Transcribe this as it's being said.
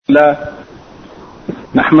الله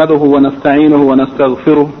نحمده ونستعينه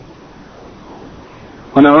ونستغفره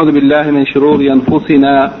ونعوذ بالله من شرور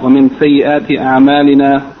أنفسنا ومن سيئات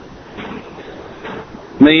أعمالنا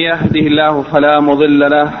من يهده الله فلا مضل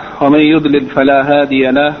له ومن يضلل فلا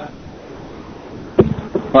هادي له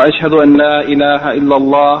وأشهد أن لا إله إلا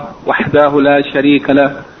الله وحده لا شريك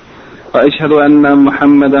له وأشهد أن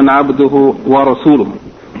محمدا عبده ورسوله.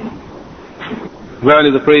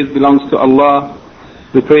 Verily the praise belongs to Allah.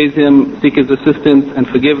 We praise Him, seek His assistance and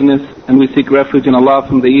forgiveness, and we seek refuge in Allah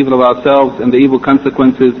from the evil of ourselves and the evil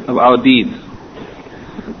consequences of our deeds.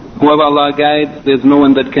 Whoever Allah guides, there's no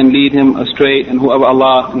one that can lead him astray, and whoever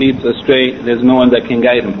Allah leads astray, there's no one that can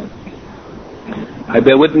guide him. I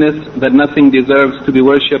bear witness that nothing deserves to be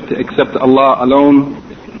worshipped except Allah alone,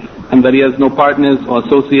 and that He has no partners or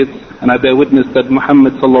associates, and I bear witness that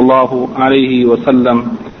Muhammad sallallahu alayhi wa sallam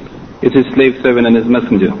is His slave servant and His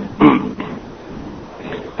messenger.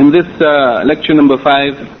 In this lecture number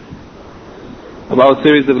 5 of our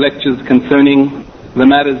series of lectures concerning the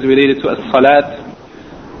matters related to as-salat,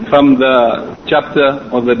 from the chapter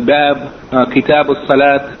or the bab Kitab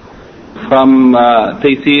as-salat, from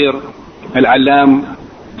Taysir al-Allam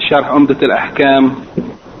Sharh Umdat al-Ahkam,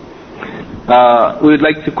 we would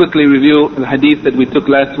like to quickly review the hadith that we took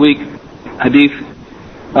last week, hadith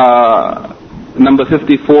number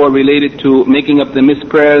 54, related to making up the missed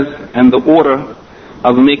prayers and the order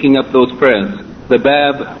of making up those prayers. The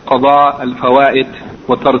bab Qada al-Fawaid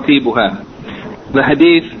wa Tartibuha. The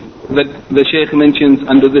hadith that the Shaykh mentions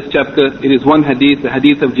under this chapter, it is one hadith, the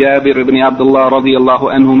hadith of Jabir ibn Abdullah radiyallahu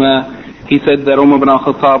anhuma. He said that Umar ibn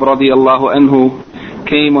al-Khattab radiyallahu anhu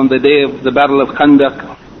came on the day of the battle of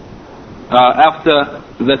Khandaq after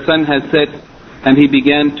the sun had set, and he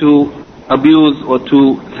began to abuse or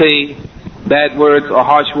to say bad words or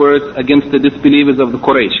harsh words against the disbelievers of the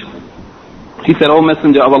Quraysh. He said, "O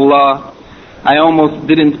Messenger of Allah, I almost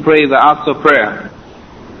didn't pray the Asr prayer.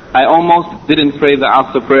 I almost didn't pray the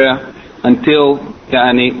Asr prayer until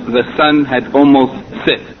the sun had almost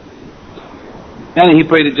set." And he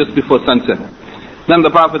prayed it just before sunset. Then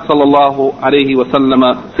the Prophet sallallahu alaihi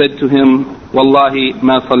wasallam said to him, "Wallahi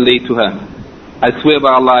ma sallaytuha. I swear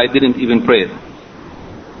by Allah, I didn't even pray it."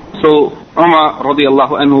 So Umar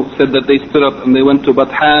radiallahu anhu said that they stood up and they went to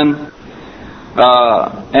Bathan,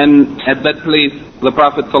 and at that place the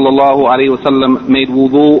Prophet sallallahu alaihi wasallam made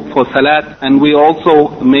wudu for salat, and we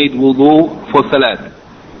also made wudu for salat.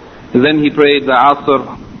 Then he prayed the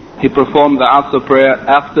Asr, he performed the Asr prayer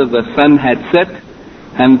after the sun had set,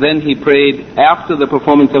 and then he prayed, after the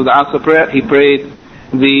performance of the Asr prayer, he prayed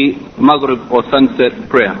the Maghrib or sunset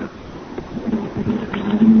prayer.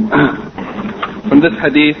 From this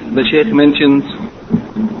hadith, the Shaykh mentions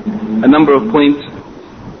a number of points.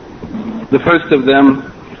 The first of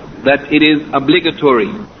them, that it is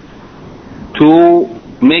obligatory to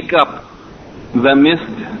make up the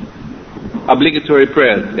missed obligatory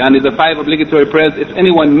prayers. And the 5 obligatory prayers, if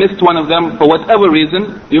anyone missed one of them for whatever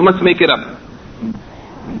reason, you must make it up.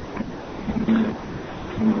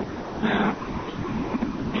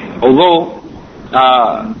 Although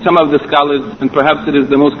some of the scholars, and perhaps it is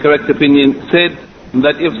the most correct opinion, said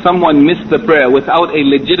that if someone missed the prayer without a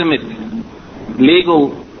legitimate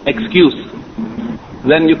legal excuse,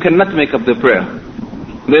 then you cannot make up the prayer.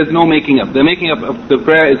 There's no making up. The making up of the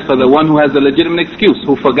prayer is for the one who has a legitimate excuse,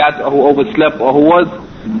 who forgot or who overslept or who was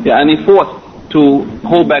forced to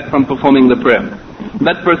hold back from performing the prayer.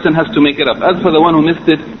 That person has to make it up. As for the one who missed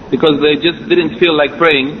it because they just didn't feel like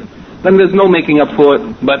praying, then there's no making up for it,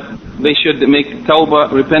 but they should make tawbah,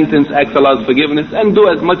 repentance, ask Allah's forgiveness, and do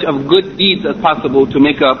as much of good deeds as possible to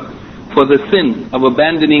make up for the sin of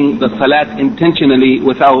abandoning the salat intentionally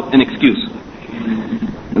without an excuse.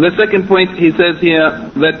 The second point, he says here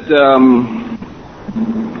that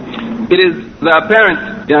it is the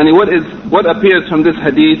apparent, what appears from this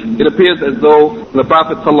hadith, it appears as though the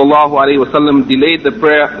Prophet ﷺ delayed the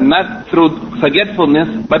prayer not through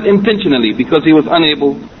forgetfulness but intentionally, because he was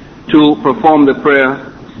unable to perform the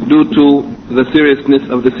prayer due to the seriousness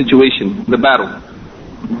of the situation, the battle.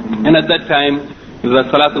 And at that time, the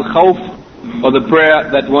Salat al-Khawf, or the prayer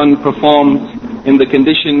that one performs in the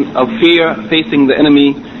condition of fear facing the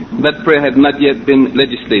enemy, that prayer had not yet been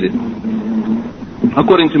legislated,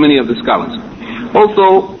 according to many of the scholars.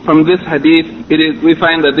 Also, from this hadith, we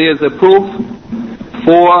find that there is a proof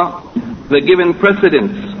for the given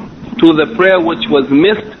precedence to the prayer which was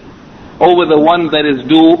missed over the one that is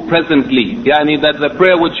due presently. That the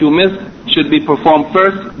prayer which you missed should be performed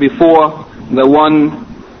first before the one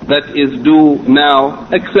that is due now,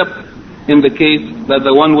 except in the case that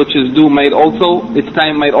the one which is due its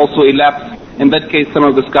time might also elapse. In that case, some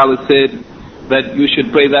of the scholars said that you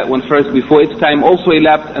should pray that one first before its time also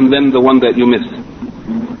elapsed, and then the one that you missed.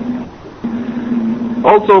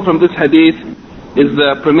 Also from this hadith is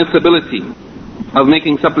the permissibility of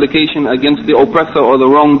making supplication against the oppressor or the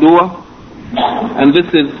wrongdoer, and this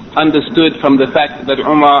is understood from the fact that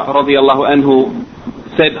Umar radiallahu anhu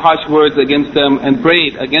said harsh words against them and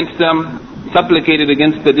prayed against them, supplicated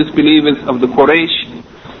against the disbelievers of the Quraysh,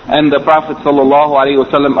 and the Prophet sallallahu alaihi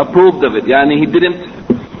wasallam approved of it. Yani he didn't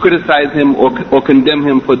criticize him or condemn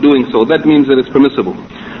him for doing so. That means that it's permissible.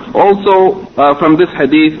 Also from this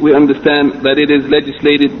hadith we understand that it is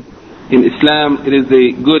legislated in Islam, it is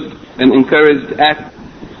a good and encouraged act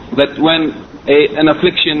that when an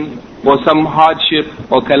affliction or some hardship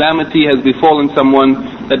or calamity has befallen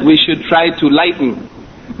someone, that we should try to lighten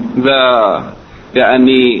the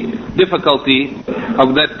difficulty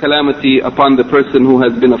of that calamity upon the person who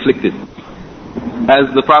has been afflicted.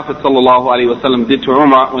 As the Prophet ﷺ did to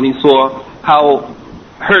Umar when he saw how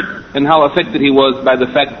hurt and how affected he was by the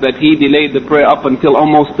fact that he delayed the prayer up until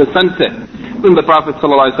almost the sunset. Then the Prophet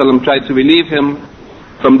ﷺ tried to relieve him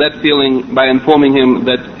from that feeling by informing him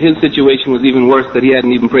that his situation was even worse, that he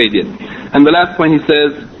hadn't even prayed yet. And the last point he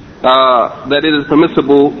says that it is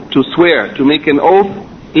permissible to swear, to make an oath,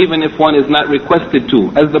 even if one is not requested to.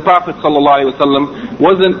 As the Prophet ﷺ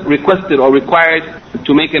wasn't requested or required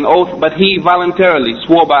to make an oath, but he voluntarily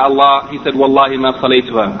swore by Allah. He said, Wallahi ma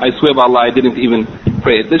salaytuha, I swear by Allah I didn't even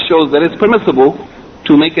pray it. This shows that it's permissible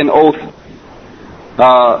to make an oath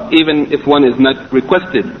even if one is not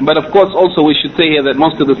requested. But of course also we should say here that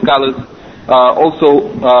most of the scholars also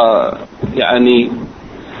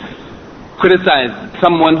criticize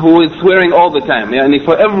someone who is swearing all the time.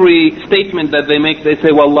 For every statement that they make, they say,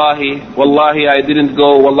 Wallahi, Wallahi I didn't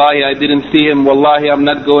go, Wallahi I didn't see him, Wallahi I'm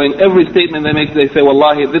not going. Every statement they make, they say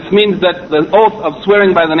Wallahi. This means that the oath of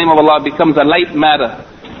swearing by the name of Allah becomes a light matter,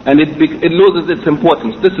 and it loses its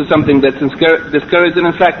importance. This is something that's discouraged, and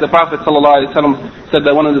in fact the Prophet ﷺ said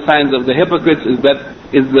that one of the signs of the hypocrites is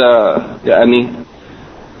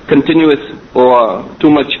continuous or too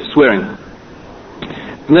much swearing.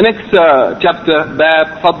 In the next chapter,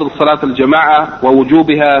 Bab Fadl Salat al-Jama'ah wa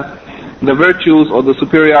wujubiha, the virtues or the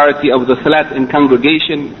superiority of the Salat in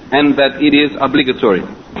congregation, and that it is obligatory.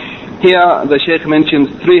 Here the Shaykh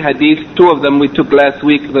mentions 3 hadiths. 2 of them we took last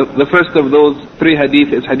week. The first of those 3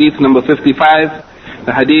 hadiths is hadith number 55,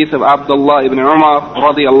 the hadith of Abdullah ibn Umar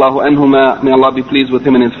radiyallahu anhuma, may Allah be pleased with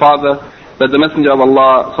him and his father, that the Messenger of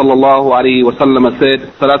Allah sallallahu alayhi wa sallam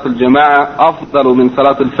said, Salat al-Jama'ah afdalu min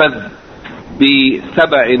Salat al-Fadh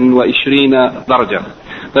ب27 درجة,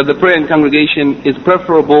 that the prayer in congregation is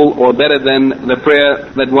preferable or better than the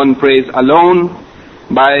prayer that one prays alone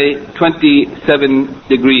by 27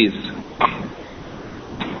 degrees.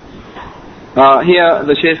 Here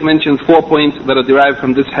the Shaykh mentions 4 points that are derived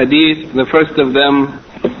from this hadith. The first of them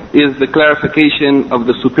is the clarification of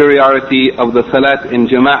the superiority of the Salat in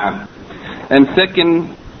Jama'ah, and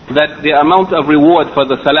second, that the amount of reward for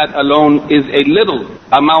the Salat alone is a little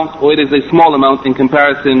amount, or it is a small amount in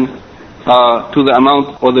comparison to the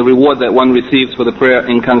amount or the reward that one receives for the prayer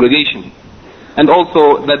in congregation. And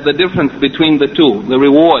also that the difference between the two, the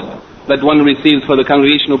reward that one receives for the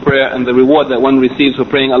congregational prayer and the reward that one receives for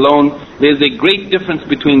praying alone, there is a great difference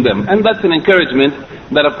between them. And that's an encouragement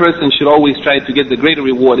that a person should always try to get the greater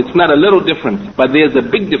reward. It's not a little difference, but there's a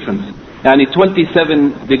big difference. And it's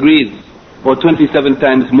 27 degrees or 27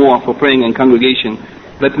 times more for praying in congregation.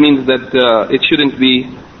 That means that it shouldn't be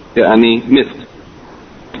missed.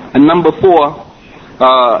 And number 4,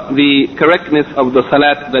 the correctness of the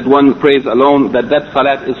Salat that one prays alone, that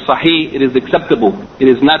Salat is sahih, it is acceptable, it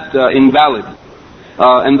is not invalid.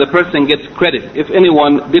 And the person gets credit. If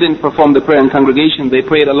anyone didn't perform the prayer in congregation, they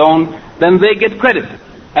prayed alone, then they get credit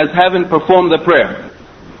as having performed the prayer.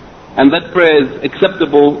 And that prayer is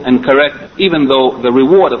acceptable and correct, even though the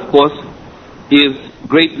reward, of course, is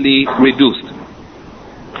greatly reduced.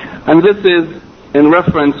 And this is in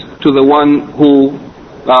reference to the one who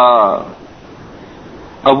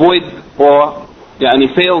avoids or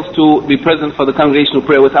fails to be present for the congregational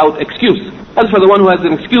prayer without excuse. As for the one who has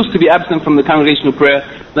an excuse to be absent from the congregational prayer,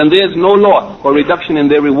 then there is no loss or reduction in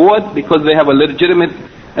their reward, because they have a legitimate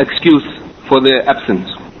excuse for their absence.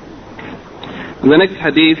 The next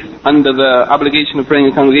hadith under the obligation of praying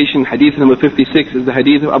in congregation, hadith number 56, is the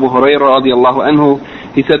hadith of Abu Hurairah radiallahu anhu.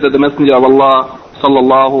 He said that the Messenger of Allah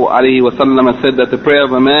sallallahu alayhi wa sallam said that the prayer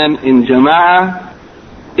of a man in jama'ah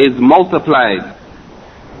is multiplied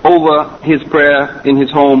over his prayer in his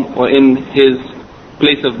home or in his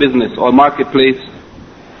place of business or marketplace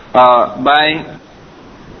by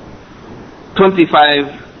 25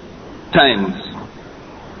 times.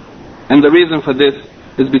 And the reason for this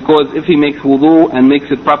is because if he makes wudu and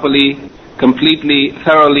makes it properly, completely,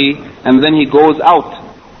 thoroughly, and then he goes out,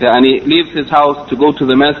 and he leaves his house to go to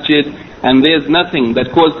the masjid, and there's nothing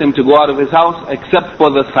that caused him to go out of his house except for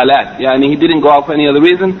the salat. And he didn't go out for any other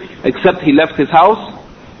reason except he left his house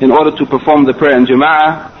in order to perform the prayer in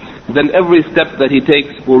jama'ah. Then every step that he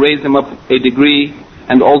takes will raise him up a degree,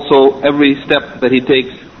 and also every step that he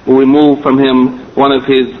takes will remove from him one of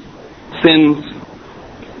his sins.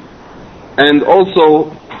 And also,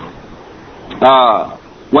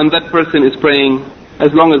 when that person is praying,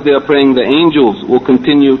 as long as they are praying, the angels will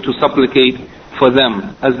continue to supplicate for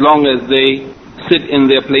them, as long as they sit in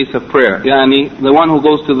their place of prayer. The one who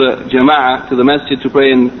goes to the jama'ah, to the masjid to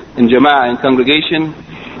pray in jama'ah, in congregation,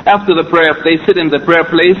 after the prayer, if they sit in the prayer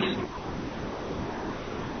place,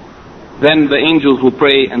 then the angels will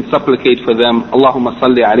pray and supplicate for them. Allahumma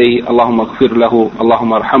salli alayhi, Allahumma ghfir lahu,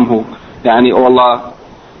 Allahumma arhamhu. Oh Allah,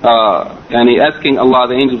 asking Allah,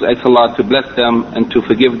 the angels ask Allah to bless them and to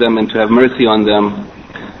forgive them and to have mercy on them.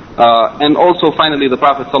 And also finally the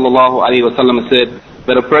Prophet ﷺ said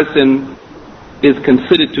that a person is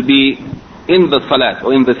considered to be in the salat,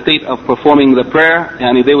 or in the state of performing the prayer,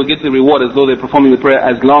 and they will get the reward as though they're performing the prayer,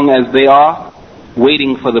 as long as they are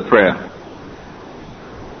waiting for the prayer.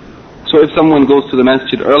 So if someone goes to the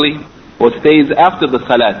masjid early or stays after the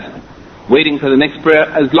salat waiting for the next prayer,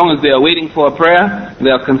 as long as they are waiting for a prayer, they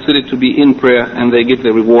are considered to be in prayer and they get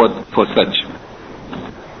the reward for such.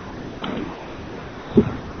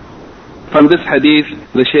 From this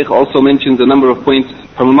hadith, the Shaykh also mentions a number of points.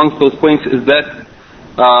 From amongst those points is that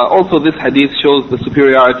also this hadith shows the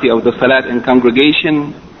superiority of the salat in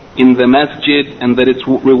congregation in the masjid, and that its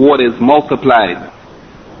reward is multiplied.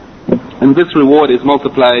 And this reward is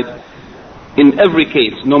multiplied in every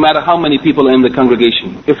case, no matter how many people are in the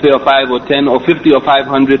congregation. If there are 5 or 10 or 50 or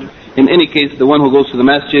 500, in any case, the one who goes to the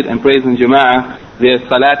masjid and prays in jama'ah, their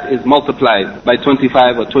salat is multiplied by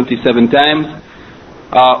 25 or 27 times.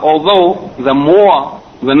 Although the more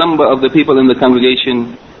the number of the people in the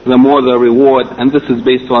congregation, the more the reward, and this is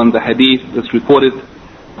based on the hadith that's reported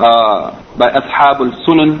by Ashab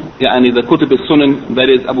al-Sunan, the Kutub al-Sunan, that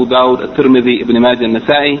is Abu Dawud, al-Tirmidhi, Ibn Majah,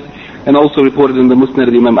 al-Nasa'i, and also reported in the Musnad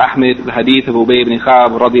Imam Ahmed, the hadith of Ubay ibn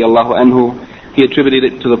Khab radiyallahu anhu. He attributed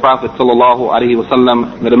it to the Prophet sallallahu alaihi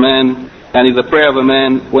wasallam that a man, the prayer of a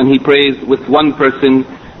man when he prays with one person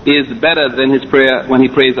is better than his prayer when he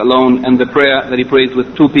prays alone, and the prayer that he prays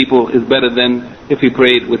with 2 people is better than if he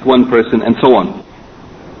prayed with one person, and so on.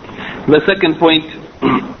 The second point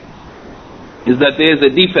is that there is a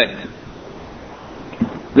defect.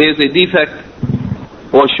 There is a defect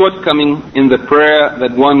or shortcoming in the prayer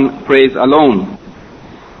that one prays alone,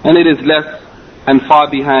 and it is less and far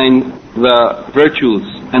behind the virtues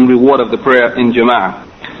and reward of the prayer in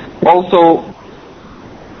jama'ah. Also,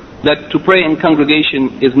 that to pray in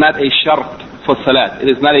congregation is not a shart for salat.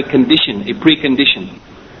 It is not a condition, a precondition.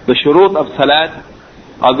 The shurut of salat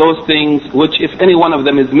are those things which, if any one of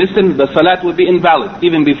them is missing, the salat will be invalid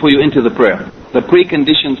even before you enter the prayer. The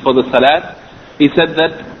preconditions for the salat, he said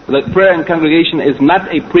that the prayer in congregation is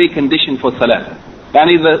not a precondition for salat.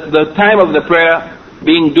 The time of the prayer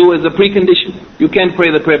being due is a precondition. You can't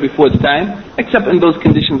pray the prayer before its time, except in those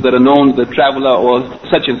conditions that are known, the traveler or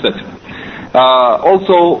such and such.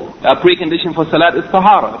 Also, a precondition for salat is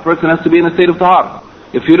tahara. A person has to be in a state of tahara.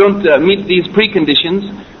 If you don't meet these preconditions,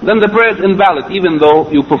 then the prayer is invalid, even though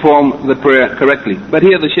you perform the prayer correctly. But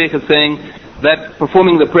here the Shaykh is saying that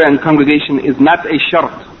performing the prayer in congregation is not a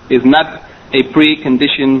shart, is not a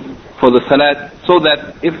precondition for the salat, so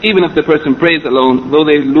that even if the person prays alone, though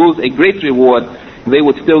they lose a great reward, they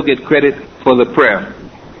would still get credit for the prayer.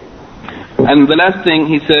 And the last thing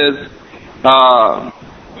he says,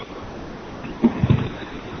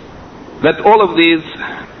 that all of these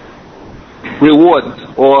rewards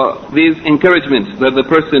or these encouragements that the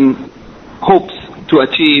person hopes to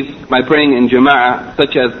achieve by praying in jama'ah,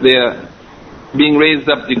 such as their being raised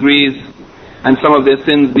up degrees and some of their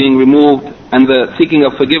sins being removed and the seeking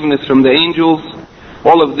of forgiveness from the angels,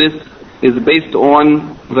 all of this is based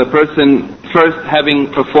on the person first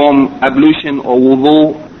having performed ablution or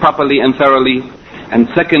wudu properly and thoroughly, and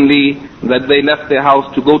secondly, that they left their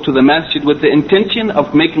house to go to the masjid with the intention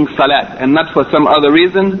of making salat and not for some other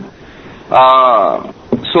reason,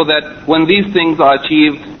 so that when these things are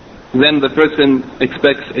achieved, then the person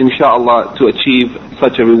expects, inshallah, to achieve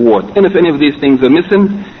such a reward. And if any of these things are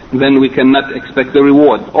missing, then we cannot expect the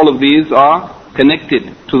reward. All of these are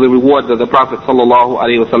connected to the reward that the Prophet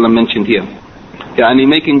ﷺ mentioned here.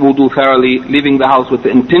 Making wudu thoroughly, leaving the house with the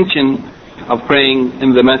intention of praying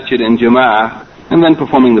in the masjid in jama'ah, and then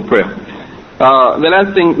performing the prayer. The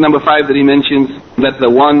last thing, number 5, that he mentions, that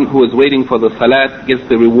the one who is waiting for the salat gets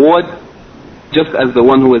the reward just as the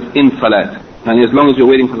one who is in salat. And as long as you're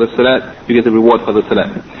waiting for the salat, you get the reward for the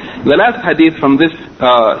salat. The last hadith from this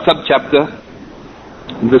subchapter,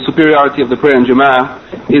 the superiority of the prayer in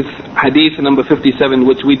Jama'ah, is hadith number 57,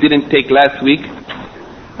 which we didn't take last week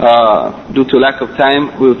due to lack of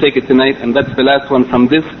time. We will take it tonight, and that's the last one from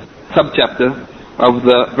this subchapter of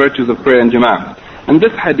the virtues of prayer in Jama'ah. And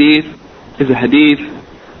this hadith is a hadith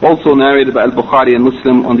also narrated by Al-Bukhari and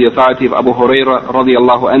Muslim on the authority of Abu Hurairah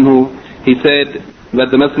radiyallahu anhu. He said that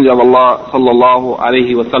the Messenger of Allah sallallahu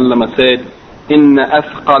alayhi wa sallam said, إِنَّ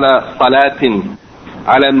أَثْقَلَ صَلَاةٍ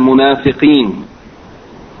عَلَى الْمُنَافِقِينَ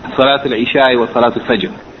صَلَاةُ الْعِشَاءِ وَصَلَاةُ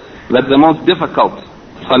الْفَجْرِ. That the most difficult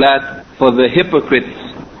salat for the hypocrites,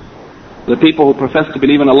 the people who profess to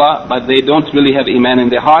believe in Allah but they don't really have iman in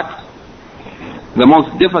their hearts, the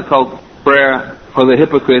most difficult prayer for the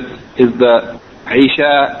hypocrites is the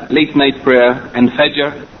Isha, late night prayer, and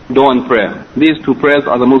Fajr, dawn prayer. These two prayers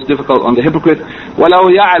are the most difficult on the hypocrite. وَلَوْ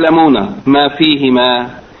يَعْلَمُونَ مَا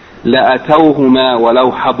فِيهِمَا لَأَتَوْهُمَا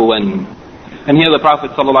وَلَوْ حَبْوًا. And here the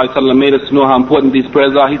Prophet ﷺ made us know how important these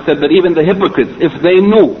prayers are. He said that even the hypocrites, if they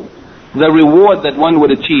knew the reward that one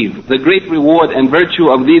would achieve, the great reward and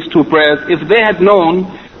virtue of these two prayers, if they had known,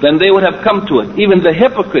 then they would have come to it. Even the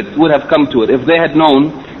hypocrites would have come to it. If they had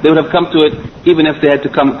known, they would have come to it, even if they had to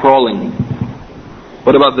come crawling.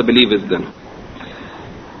 What about the believers then?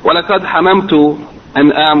 وَلَقَدْ حَمَمْتُ أَنْ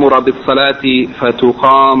آمُرَ بِالصَّلَاةِ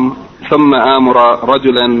فَتُقَامْ ثُمَّ آمُرَ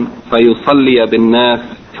رَجُلًا فَيُصَلِّيَ بِالنَّاسِ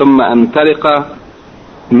ثُمَّ أَنْطَلِقَ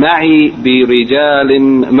مَعِي بِرِجَالٍ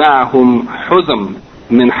مَعَهُمْ حُزَمٌ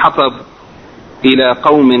مِنْ حَطَبٍ إِلَى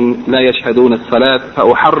قَوْمٍ لَا يَشْهَدُونَ الصَّلَاةَ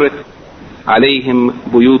فَأُحَرِّقْ عَلَيْهِمْ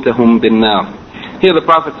بُيُوتَهُمْ بِالنَّارِ. Here the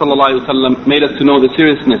Prophet ﷺ made us to know the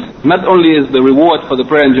seriousness. Not only is the reward for the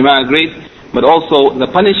prayer in Jama'ah great, but also the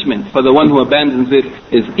punishment for the one who abandons it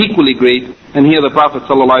is equally great. And here the Prophet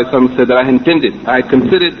ﷺ said that I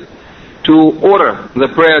considered to order the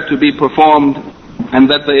prayer to be performed and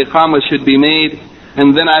that the iqamah should be made,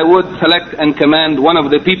 and then I would select and command one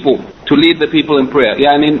of the people to lead the people in prayer.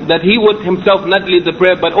 That he would himself not lead the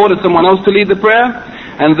prayer but order someone else to lead the prayer,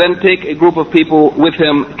 and then take a group of people with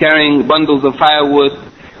him carrying bundles of firewood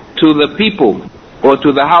to the people or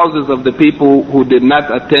to the houses of the people who did not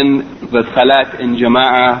attend the salat in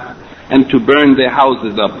Jama'ah, and to burn their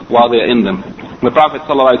houses up while they are in them. The Prophet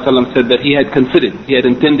ﷺ said that he had considered, he had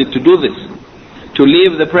intended to do this, to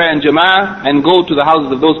leave the prayer in Jama'ah and go to the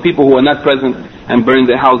houses of those people who are not present and burn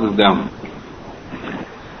their houses down.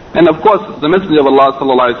 And of course, the Messenger of Allah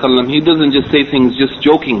ﷺ, he doesn't just say things just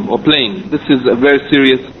joking or playing. This is a very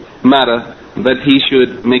serious matter that he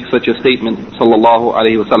should make such a statement, sallallahu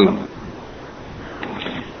alayhi wa sallam.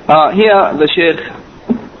 Here the Shaykh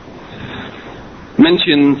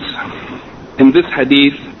mentions in this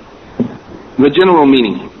hadith the general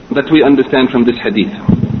meaning that we understand from this hadith.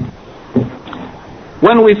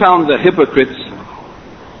 When we found the hypocrites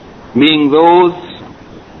being those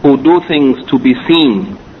who do things to be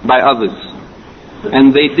seen by others,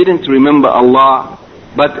 and they didn't remember Allah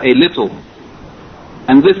but a little,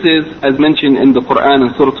 and this is as mentioned in the Quran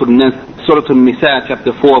in Surah An-Nisa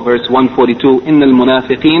chapter 4 verse 142, إِنَّ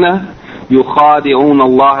الْمُنَافِقِينَ يُخَادِعُونَ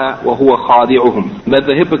اللَّهَ وَهُوَ خَادِعُهُم. That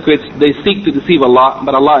the hypocrites, they seek to deceive Allah,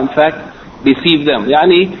 but Allah in fact deceived them.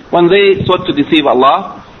 When they sought to deceive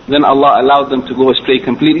Allah, then Allah allowed them to go astray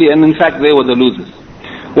completely, and in fact they were the losers.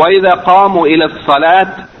 وَإِذَا قَامُوا إِلَى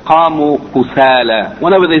الصَّلَاةِ قَامُوا كُسَالًا.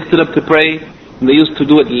 Whenever they stood up to pray, they used to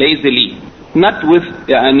do it lazily, not with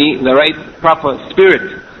the right proper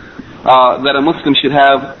spirit that a Muslim should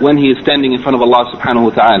have when he is standing in front of Allah subhanahu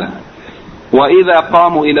wa ta'ala. وَإِذَا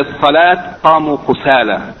قَامُوا إِلَى الصَّلَاةِ قَامُوا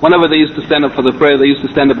كُسَالًا. Whenever they used to stand up for the prayer, they used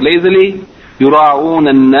to stand up lazily. يُرَاعُونَ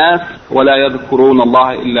النَّاسِ وَلَا يَذْكُرُونَ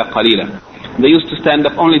اللَّهَ إِلَّا قَلِيلًا. They used to stand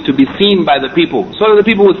up only to be seen by the people, so that the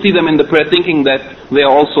people would see them in the prayer thinking that they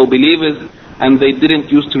are also believers, and they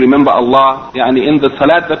didn't used to remember Allah. In the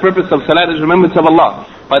salat, the purpose of salat is remembrance of Allah,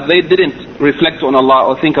 but they didn't reflect on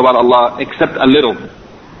Allah or think about Allah except a little.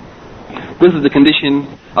 This is the condition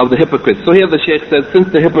of the hypocrites. So here the Shaykh says,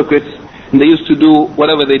 since the hypocrites, they used to do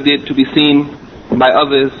whatever they did to be seen by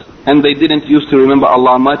others, and they didn't used to remember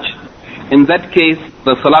Allah much, in that case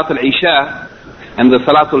the Salat al-Isha and the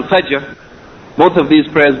Salat al-Fajr, both of these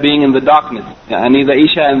prayers being in the darkness, the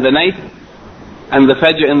Isha in the night and the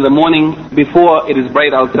Fajr in the morning before it is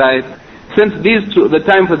bright outside, since the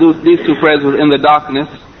time for these two prayers was in the darkness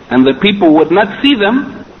and the people would not see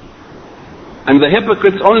them, and the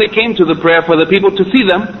hypocrites only came to the prayer for the people to see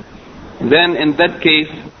them, then in that case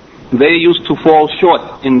they used to fall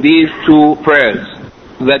short in these two prayers.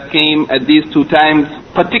 that came at these two times.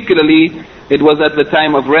 Particularly, it was at the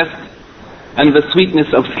time of rest and the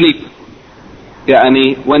sweetness of sleep.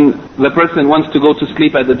 When the person wants to go to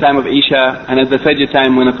sleep at the time of Isha, and at the Fajr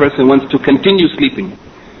time when a person wants to continue sleeping,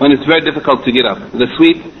 when it's very difficult to get up, the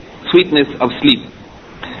sweetness of sleep.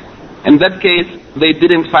 In that case, they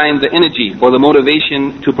didn't find the energy or the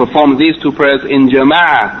motivation to perform these two prayers in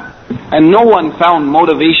Jama'ah. And no one found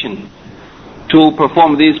motivation to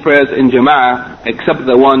perform these prayers in Jama'ah except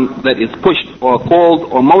the one that is pushed or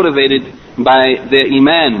called or motivated by their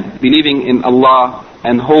Iman, believing in Allah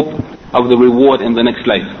and hope of the reward in the next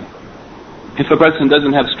life. If a person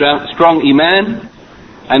doesn't have strong Iman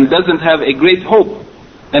and doesn't have a great hope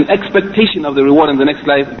and expectation of the reward in the next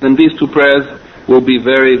life, then these two prayers will be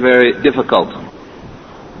very, very difficult.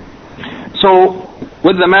 So,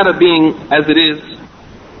 with the matter being as it is,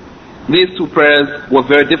 these two prayers were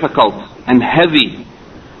very difficult and heavy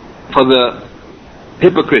for the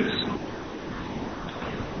hypocrites.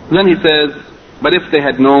 Then he says, but if they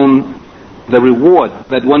had known the reward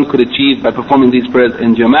that one could achieve by performing these prayers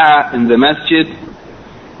in Jama'ah, in the masjid,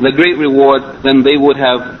 the great reward, then they would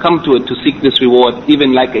have come to it to seek this reward,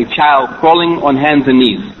 even like a child crawling on hands and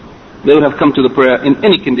knees. They would have come to the prayer in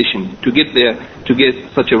any condition to get there, to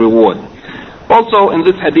get such a reward. Also in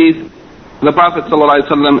this hadith, the Prophet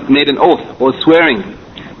ﷺ made an oath or swearing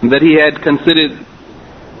that he had considered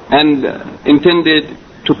and intended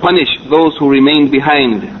to punish those who remained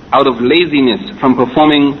behind out of laziness from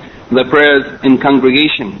performing the prayers in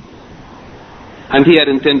congregation. And he had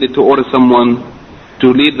intended to order someone to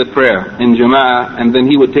lead the prayer in Jama'ah, and then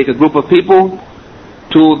he would take a group of people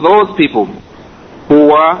to those people who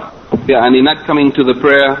were not coming to the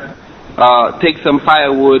prayer, take some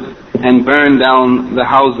firewood and burn down the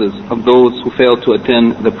houses of those who failed to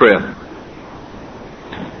attend the prayer.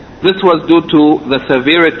 This was due to the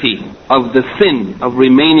severity of the sin of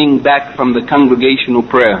remaining back from the congregational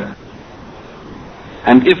prayer.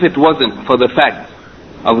 And if it wasn't for the fact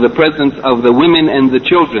of the presence of the women and the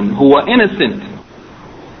children who were innocent,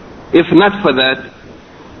 if not for that,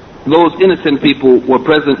 those innocent people were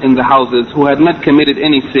present in the houses who had not committed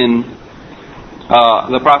any sin,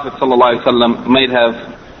 the Prophet ﷺ might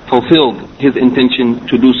have fulfilled his intention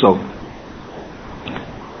to do so.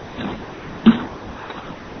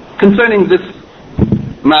 Concerning this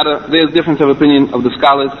matter, there is difference of opinion of the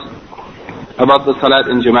scholars about the Salat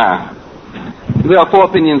in Jama'ah. There are four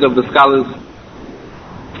opinions of the scholars.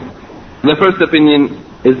 The first opinion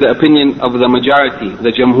is the opinion of the majority,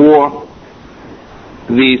 the Jamhur,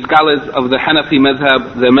 the scholars of the Hanafi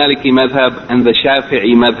madhab, the Maliki madhab, and the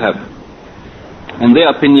Shafi'i madhab. And their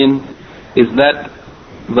opinion is that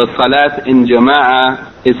the Salat in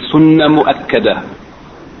Jama'ah is Sunnah Mu'akkada.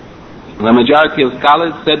 The majority of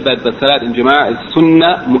scholars said that the Salat in Jama'ah is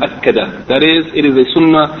Sunnah Mu'akkada. That is, it is a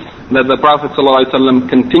Sunnah that the Prophet ﷺ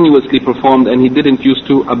continuously performed and he didn't used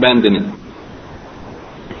to abandon it.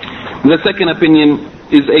 The second opinion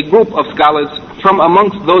is a group of scholars from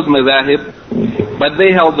amongst those madhahib, but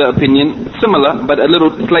they held the opinion similar but a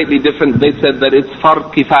little slightly different. They said that it's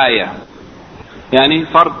Fard Kifaya.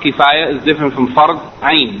 Fard Kifaya is different from Fard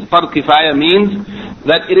Ain. Fard Kifaya means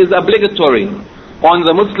that it is obligatory on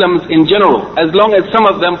the Muslims in general. As long as some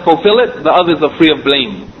of them fulfill it, the others are free of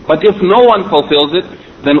blame. But if no one fulfills it,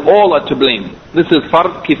 then all are to blame. This is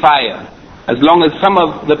Fard Kifaya. As long as some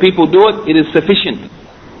of the people do it, it is sufficient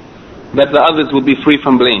that the others will be free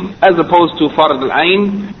from blame. As opposed to Fard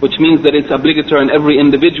al-Ain, which means that it's obligatory on every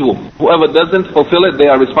individual. Whoever doesn't fulfill it,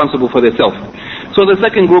 they are responsible for themselves. So the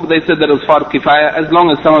second group, they said that it was Fard Kifaya. As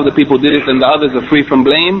long as some of the people did it, then the others are free from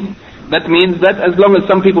blame. That means that as long as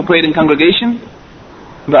some people prayed in congregation,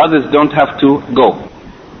 the others don't have to go.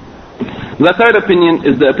 The third opinion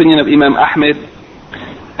is the opinion of Imam Ahmed,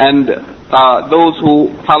 and those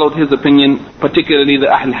who followed his opinion, particularly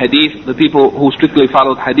the Ahl Hadith, the people who strictly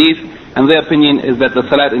followed Hadith, and their opinion is that the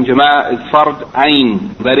Salat in Jama'ah is Fard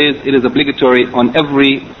Ain. That is, it is obligatory on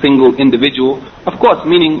every single individual. Of course,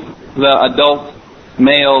 meaning the adult,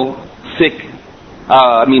 male, sick,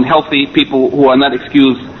 healthy people who are not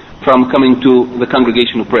excused from coming to the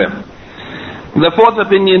congregational prayer. The fourth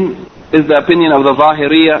opinion is the opinion of the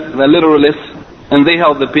Zahiriyya, the literalists, and they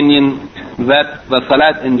held the opinion that the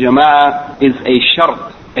Salat in Jama'ah is a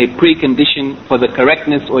shart, a precondition for the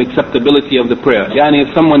correctness or acceptability of the prayer.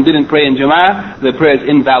 If someone didn't pray in Jama'ah, the prayer is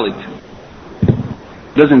invalid.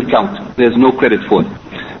 Doesn't count. There's no credit for it.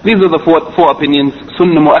 These are the four opinions: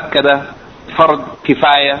 Sunnah Mu'akkada, Fard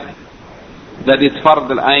Kifaya, that it's Fard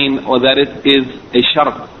al-Ain, or that it is a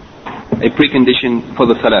shart, a precondition for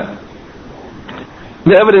the Salat.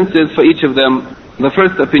 The evidences for each of them, the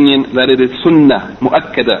first opinion that it is sunnah,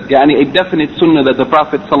 mu'akkada, yani a definite sunnah that the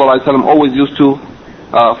Prophet ﷺ always used to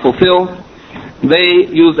fulfill. They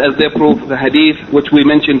use as their proof the hadith which we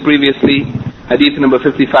mentioned previously, hadith number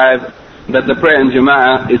 55, that the prayer in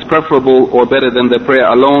Jama'ah is preferable or better than the prayer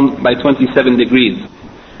alone by 27 degrees.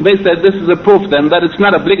 They said this is a proof then that it's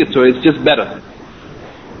not obligatory, it's just better.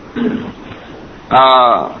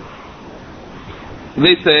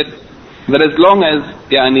 They said that as long as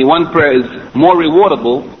one prayer is more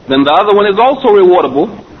rewardable, then the other one is also rewardable.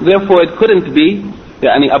 Therefore it couldn't be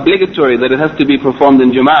obligatory that it has to be performed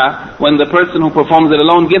in Jama'ah when the person who performs it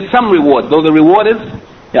alone gets some reward, though the reward is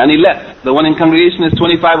less. The one in congregation is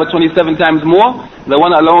 25 or 27 times more, the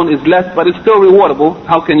one alone is less, but it's still rewardable.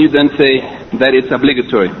 How can you then say that it's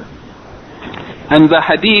obligatory? And the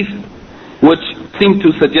hadith which seem to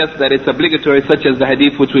suggest that it's obligatory, such as the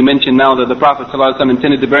hadith which we mentioned now, that the Prophet ﷺ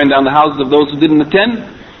intended to burn down the houses of those who didn't attend,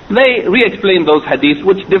 they re-explain those hadiths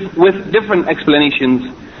with different explanations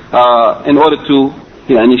in order to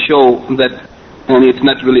show that it's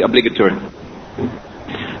not really obligatory.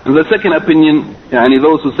 And the second opinion,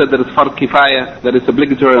 those who said that it's fard kifaya, that it's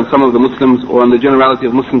obligatory on some of the Muslims or on the generality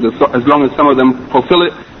of Muslims, as long as some of them fulfill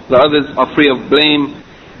it, the others are free of blame.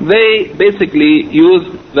 They basically use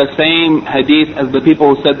the same hadith as the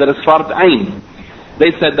people who said that it's fard ayn. They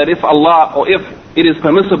said that if Allah, or if it is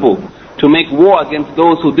permissible to make war against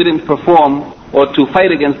those who didn't perform, or to fight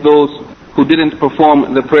against those who didn't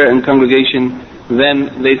perform the prayer in congregation,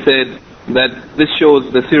 then they said that this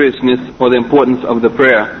shows the seriousness or the importance of the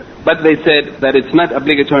prayer. But they said that it's not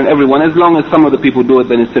obligatory on everyone. As long as some of the people do it,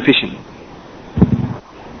 then it's sufficient.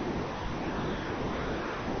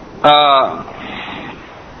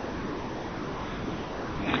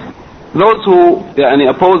 Those who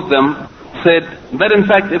opposed them said that in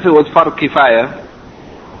fact if it was fard kifaya,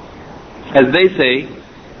 as they say,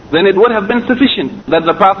 then it would have been sufficient that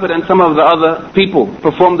the Prophet and some of the other people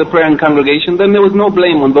performed the prayer in congregation. Then there was no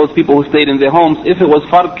blame on those people who stayed in their homes. If it was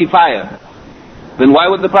fard kifaya, then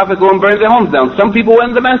why would the Prophet go and burn their homes down? Some people were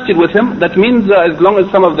in the masjid with him. That means as long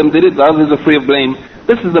as some of them did it, the others are free of blame.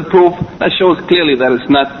 This is the proof that shows clearly that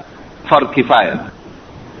it's not fard kifaya.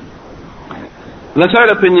 The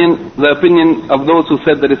third opinion, the opinion of those who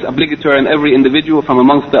said that it's obligatory on every individual from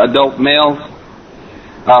amongst the adult males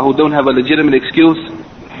who don't have a legitimate excuse.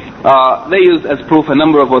 They use as proof a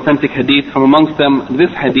number of authentic hadith, from amongst them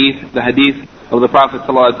this hadith, the hadith of the Prophet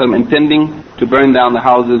ﷺ intending to burn down the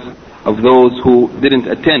houses of those who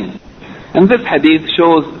didn't attend. And this hadith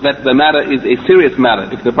shows that the matter is a serious matter.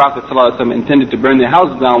 If the Prophet ﷺ intended to burn their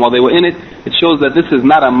house down while they were in it, it shows that this is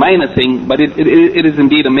not a minor thing, but it is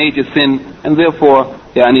indeed a major sin, and therefore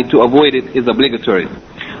to avoid it is obligatory.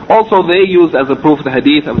 Also they use as a proof the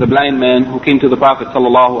hadith of the blind man who came to the Prophet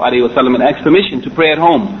ﷺ and asked permission to pray at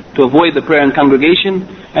home, to avoid the prayer in congregation.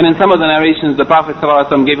 And in some of the narrations the Prophet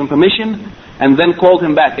ﷺ gave him permission and then called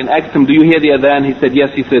him back and asked him, do you hear the adhan? He said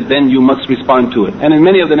yes. He said, then you must respond to it. And in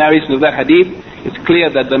many of the narrations of that hadith, it's clear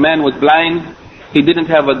that the man was blind, he didn't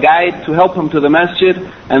have a guide to help him to the masjid,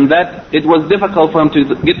 and that it was difficult for him to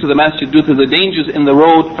get to the masjid due to the dangers in the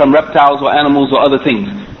road from reptiles or animals or other things.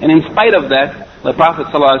 And in spite of that, the Prophet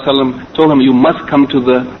ﷺ told him, you must come to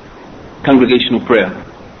the congregational prayer.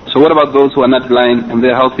 So what about those who are not blind and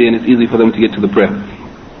they're healthy and it's easy for them to get to the prayer?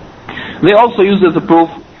 They also use as a proof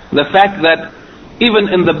the fact that even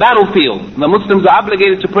in the battlefield, the Muslims are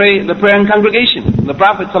obligated to pray the prayer in congregation. The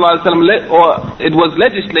Prophet ﷺ, or it was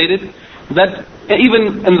legislated that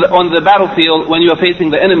even on the battlefield, when you are facing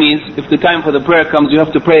the enemies, if the time for the prayer comes, you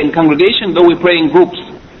have to pray in congregation, though we pray in groups.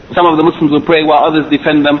 Some of the Muslims will pray while others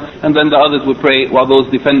defend them, and then the others will pray while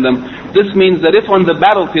those defend them. This means that if on the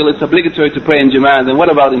battlefield it's obligatory to pray in Jama'ah, then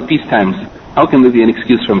what about in peace times? How can there be an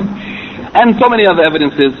excuse from it? And so many other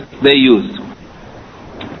evidences they used.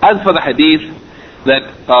 As for the hadith, that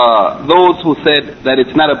those who said that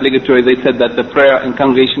it's not obligatory, they said that the prayer in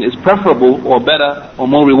congregation is preferable or better or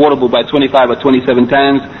more rewardable by 25 or 27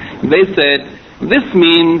 times. They said this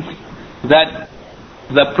means that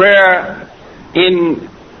the prayer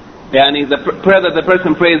the prayer that the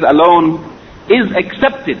person prays alone is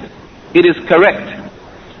accepted, it is correct,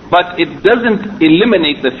 but it doesn't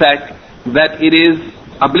eliminate the fact that it is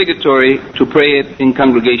obligatory to pray it in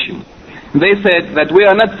congregation. They said that we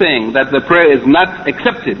are not saying that the prayer is not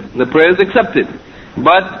accepted. The prayer is accepted,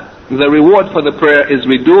 but the reward for the prayer is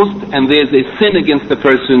reduced, and there is a sin against the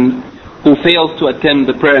person who fails to attend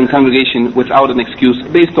the prayer in congregation without an excuse,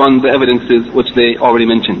 based on the evidences which they already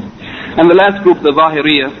mentioned. And the last group, the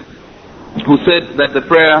Zahiriyah, who said that the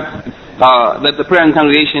prayer in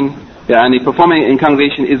congregation, performing in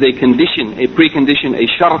congregation is a condition, a precondition, a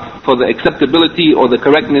shart for the acceptability or the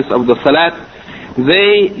correctness of the salat.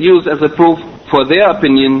 They use as a proof for their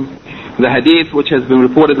opinion the hadith which has been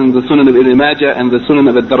reported in the Sunan of Ibn Majah and the Sunan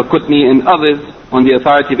of Ad-Darqutni and others on the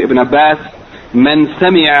authority of Ibn Abbas. من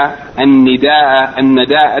سمع النداء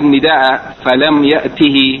فلم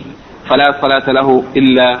يأته فلا صلاة له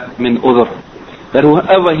إلا من عذر. That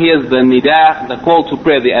whoever hears the nida, the call to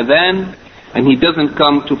prayer, the adhan, and he doesn't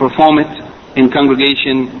come to perform it in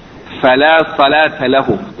congregation, فلا صلاة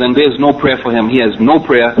له, then there is no prayer for him. He has no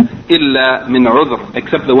prayer إلا من عذر,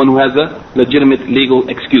 except the one who has a legitimate legal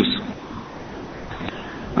excuse.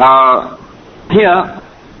 Here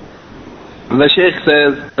the Shaykh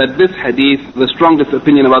says that this hadith, the strongest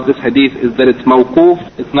opinion about this hadith is that it's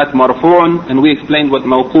mawquf, it's not marfu'un, and we explained what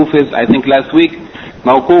mawquf is, I think last week.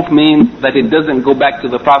 Mawquf means that it doesn't go back to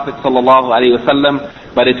the Prophet sallallahu alaihi wasallam,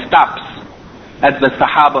 but it stops at the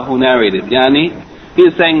Sahaba who narrated. Yani, he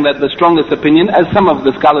is saying that the strongest opinion, as some of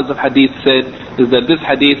the scholars of hadith said, is that this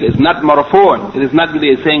hadith is not marfu'un. It is not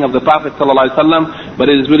really a saying of the Prophet sallallahu alaihi wasallam, but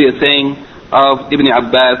it is really a saying of Ibn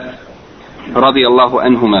Abbas radiyallahu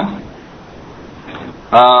anhuma.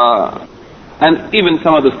 And even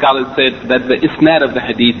some of the scholars said that the isnad of the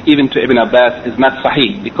hadith, even to Ibn Abbas, is not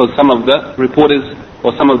sahih, because some of the reporters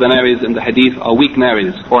or some of the narrators in the hadith are weak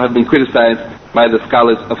narrators or have been criticized by the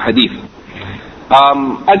scholars of hadith.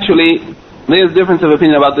 Actually, there is difference of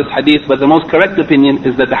opinion about this hadith, but the most correct opinion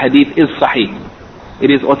is that the hadith is sahih.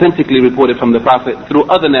 It is authentically reported from the Prophet through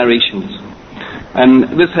other narrations. And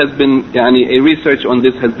this has been, a research on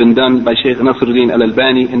this has been done by Shaykh Nasruddin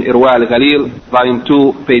Al-Albani in Irwa Al-Ghalil, volume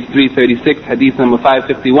 2, page 336, hadith number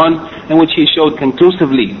 551, in which he showed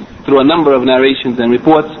conclusively through a number of narrations and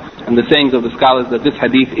reports and the sayings of the scholars that this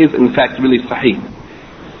hadith is in fact really sahih.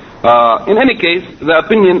 In any case, the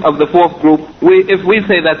opinion of the fourth group, if we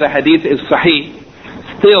say that the hadith is sahih,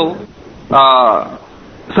 still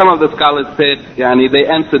some of the scholars said, they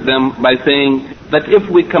answered them by saying that if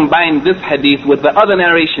we combine this hadith with the other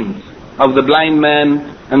narrations of the blind man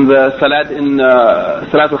and the salat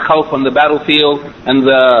al-khawf on the battlefield and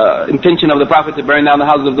the intention of the Prophet to burn down the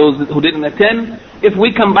houses of those who didn't attend, if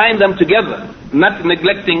we combine them together, not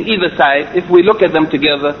neglecting either side, if we look at them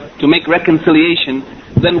together to make reconciliation,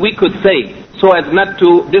 then we could say, so as not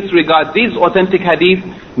to disregard these authentic hadith,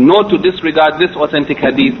 nor to disregard this authentic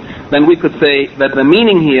hadith, then we could say that the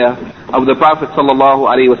meaning here of the Prophet sallallahu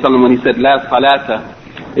alaihi wasallam when he said la salata,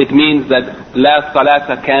 it means that la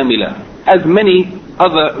salata kamila. As many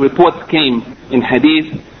other reports came in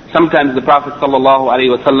hadith, sometimes the Prophet sallallahu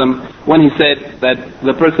alaihi wasallam, when he said that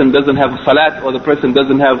the person doesn't have salat, or the person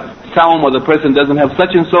doesn't have saum, or the person doesn't have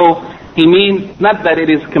such and so, he means not that it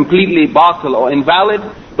is completely batil or invalid,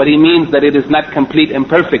 but he means that it is not complete and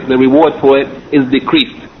perfect. The reward for it is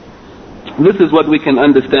decreased. This is what we can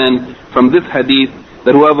understand from this hadith,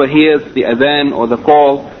 that whoever hears the adhan or the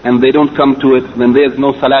call and they don't come to it, then there is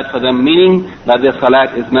no salat for them, meaning that their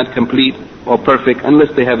salat is not complete or perfect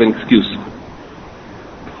unless they have an excuse.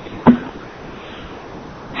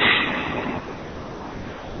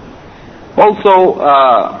 Also,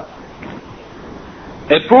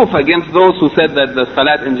 a proof against those who said that the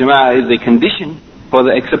salat in jama'ah is a condition for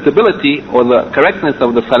the acceptability or the correctness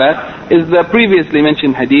of the salat is the previously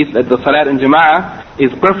mentioned hadith that the salat in jama'ah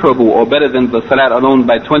is preferable or better than the salat alone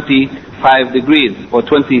by 25 degrees or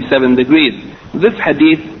 27 degrees. This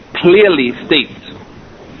hadith clearly states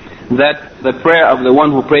that the prayer of the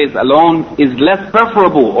one who prays alone is less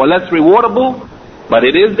preferable or less rewardable, but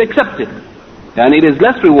it is accepted. And it is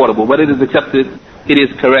less rewardable, but it is accepted, it is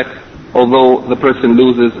correct, although the person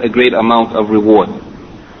loses a great amount of reward.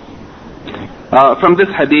 From this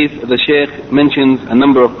hadith, the Shaykh mentions a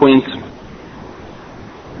number of points.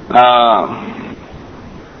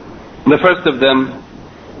 The first of them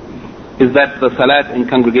is that the salat in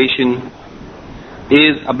congregation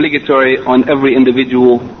is obligatory on every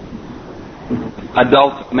individual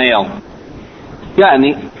adult male.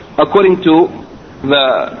 According to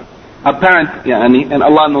the apparent, and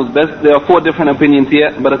Allah knows best, there are four different opinions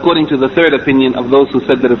here, but according to the third opinion of those who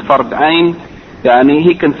said that it's fard ayn,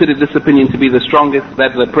 he considered this opinion to be the strongest,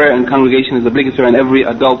 that the prayer in congregation is obligatory on every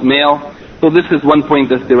adult male. So this is one point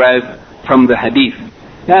that's derived from the hadith.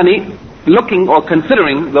 Looking or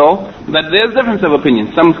considering though that there's difference of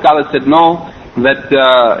opinion. Some scholars said no, that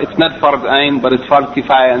it's not fard ayn but it's fard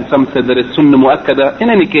kifaya, and some said that it's sunnah muakkada. In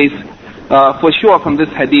any case, for sure from this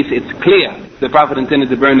hadith it's clear the Prophet intended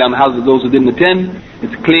to burn down the houses of those who didn't attend.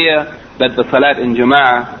 It's clear that the salat in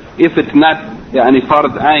jama'ah, if it's not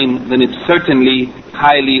fard ayn, then it's certainly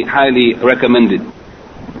highly recommended.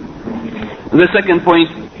 The second point,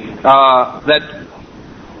 that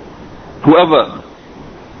whoever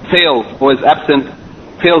fails or is absent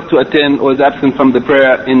fails to attend or is absent from the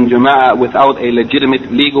prayer in Jama'ah without a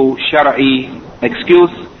legitimate legal Shara'i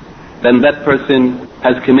excuse, then that person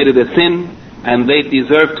has committed a sin and they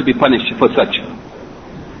deserve to be punished for such.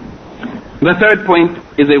 The third point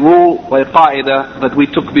is a rule or a qaida that we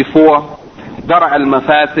took before, درع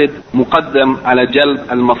المفاسد مقدم على جلب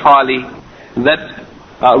المصالح, that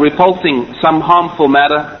repulsing some harmful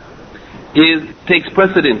matter takes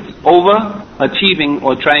precedence over achieving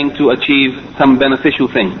or trying to achieve some beneficial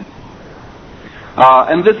thing.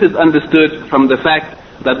 And this is understood from the fact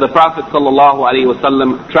that the Prophet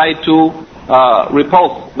ﷺ tried to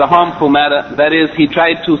repulse the harmful matter. That is, he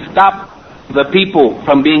tried to stop the people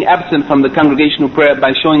from being absent from the congregational prayer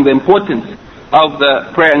by showing the importance of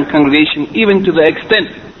the prayer and congregation, even to the extent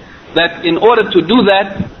that in order to do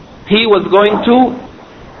that, he was going to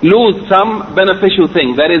lose some beneficial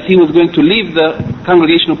thing. That is, he was going to leave the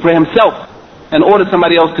congregational prayer himself and order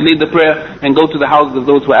somebody else to lead the prayer and go to the houses of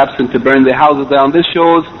those who are absent to burn their houses down. This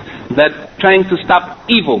shows that trying to stop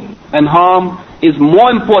evil and harm is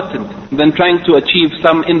more important than trying to achieve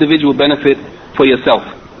some individual benefit for yourself.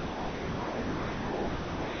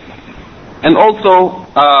 And also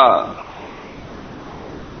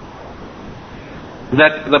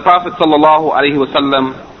that the Prophet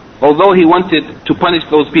ﷺ, although he wanted to punish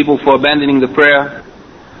those people for abandoning the prayer,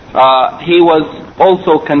 he was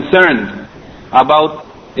also concerned about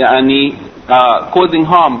causing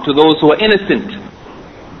harm to those who are innocent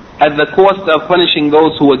at the cost of punishing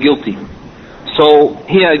those who are guilty. So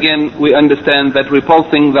here again we understand that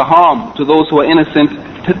repulsing the harm to those who are innocent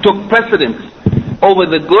took precedence over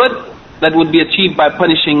the good that would be achieved by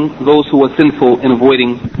punishing those who were sinful in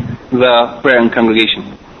avoiding the prayer and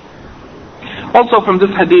congregation. Also from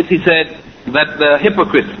this hadith he said that the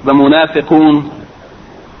hypocrites, the munafiqun,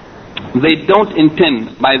 they don't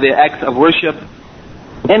intend by their acts of worship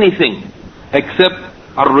anything except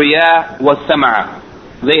ar-riya wa sam'a.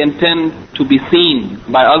 They intend to be seen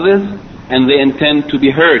by others and they intend to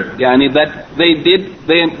be heard. That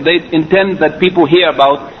they intend that people hear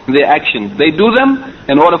about their actions. They do them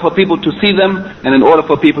in order for people to see them and in order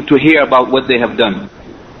for people to hear about what they have done.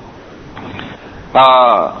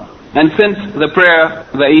 And since the prayer,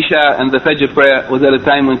 the Isha and the Fajr prayer was at a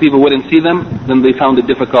time when people wouldn't see them, then they found it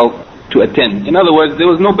difficult to attend. In other words, there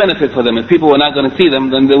was no benefit for them. If people were not going to see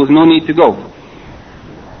them, then there was no need to go.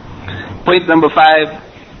 Point number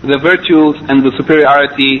 5, the virtues and the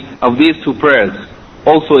superiority of these two prayers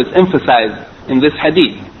also is emphasized in this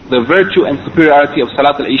hadith. The virtue and superiority of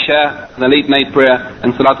Salat al-Isha, the late night prayer,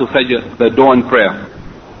 and Salat al-Fajr, the dawn prayer.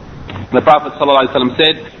 The Prophet ﷺ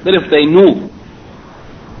said that if they knew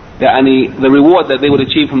the reward that they would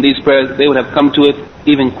achieve from these prayers, they would have come to it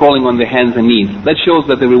even crawling on their hands and knees. That shows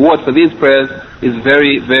that the reward for these prayers is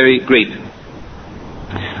very, very great.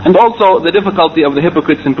 And also the difficulty of the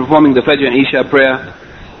hypocrites in performing the Fajr and Isha prayer.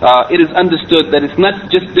 It is understood that it's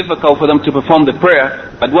not just difficult for them to perform the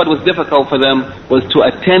prayer, but what was difficult for them was to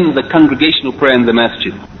attend the congregational prayer in the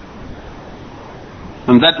masjid.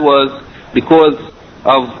 And that was because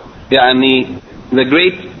of the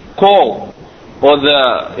great call, or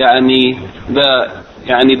the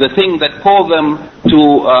thing that called them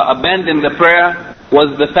to abandon the prayer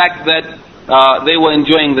was the fact that they were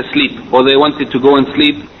enjoying the sleep, or they wanted to go and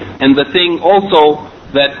sleep. And the thing also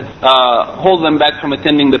that hold them back from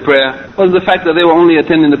attending the prayer was the fact that they were only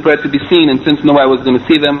attending the prayer to be seen, and since nobody was going to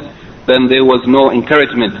see them, then there was no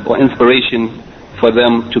encouragement or inspiration for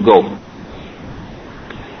them to go.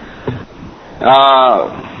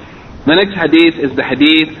 The next hadith is the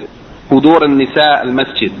hadith حضور النساء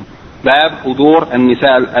المسجد. باب حضور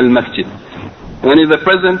النساء المسجد. When is the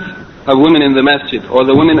presence of women in the masjid, or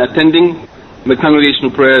the women attending the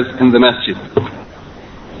congregational prayers in the masjid.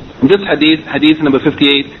 This hadith, hadith number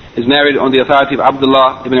 58, is narrated on the authority of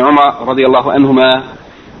Abdullah ibn Umar radiallahu anhuma.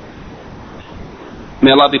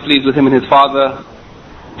 May Allah be pleased with him and his father.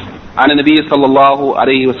 عن النبي صلى الله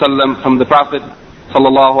عليه وسلم, from the Prophet صلى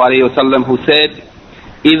الله عليه وسلم, who said,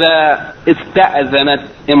 إذا استأذنت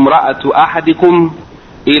امرأة أحدكم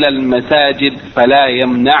إلى المساجد فلا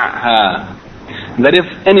يمنعها. That if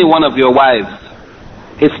any one of your wives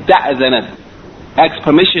استأذنت, asks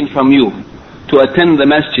permission from you to attend the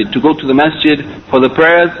masjid, to go to the masjid for the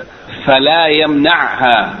prayers, فلا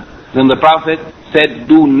يمنعها, then the Prophet said,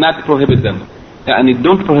 do not prohibit them.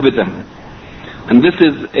 Don't prohibit them. And this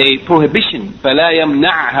is a prohibition. فلا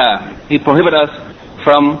يمنعها. He prohibited us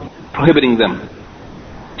from prohibiting them.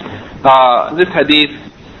 This hadith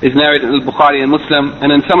is narrated in Al-Bukhari and Muslim,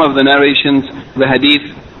 and in some of the narrations the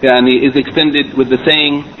hadith is extended with the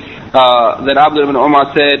saying that Abdullah ibn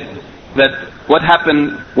Umar said, that what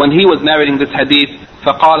happened when he was narrating this hadith,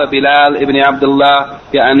 فقال بلال ابن عبد الله,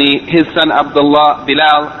 يعني his son Abdullah,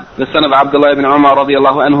 Bilal, the son of Abdullah ibn Umar رضي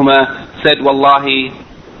الله عنهما, said, والله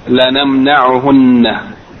لنمنعهن,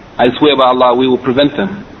 I swear by Allah, we will prevent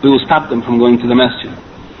them, we will stop them from going to the masjid.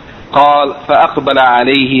 قال فأقبل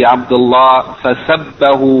عليه عبد الله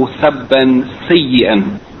فسبه سبا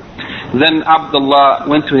سيئا. Then Abdullah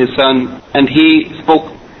went to his son and he spoke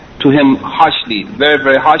to him harshly, very,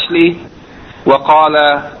 very harshly. وقال,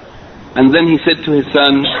 and then he said to his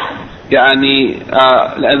son, يعني,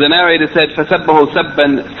 the narrator said, فسبه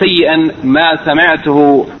سبا سيئا ما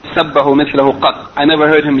سمعته سبه مثله قط. I never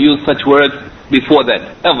heard him use such words before that,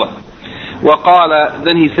 ever. وقال,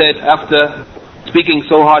 then he said, after speaking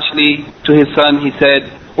so harshly to his son, he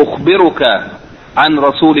said, أخبرك عن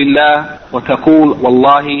رسول الله وتقول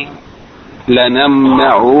والله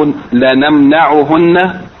لنمنعهن,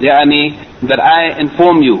 يعني that I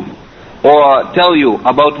inform you or tell you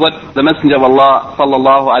about what the Messenger of Allah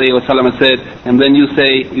sallallahu alayhi wa sallam said, and then you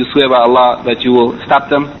say, you swear by Allah that you will stop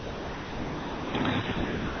them.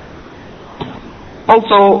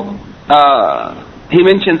 Also, he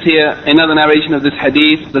mentions here another narration of this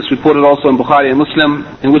hadith that's reported also in Bukhari and Muslim,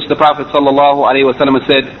 in which the Prophet sallallahu alayhi wa sallam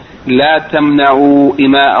said, لا تمنعوا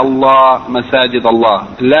إماء الله مساجد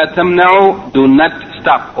الله. لا تمنعوا, do not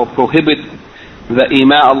stop or prohibit the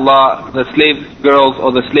ima Allah, the slave girls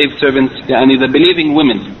or the slave servants, yani the believing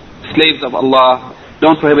women, slaves of Allah,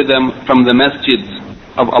 don't prohibit them from the masjids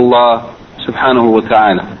of Allah subhanahu wa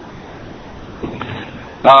ta'ala.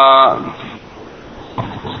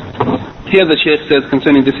 Here the Shaykh says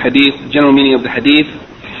concerning this hadith, general meaning of the hadith,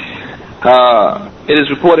 it is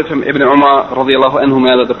reported from Ibn Umar radiallahu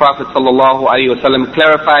anhuma that the Prophet sallallahu alayhi wa sallam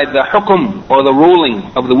clarified the hukum or the ruling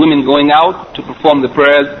of the women going out to perform the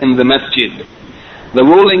prayers in the masjid. The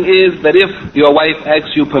ruling is that if your wife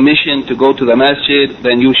asks you permission to go to the masjid,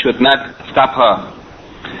 then you should not stop her,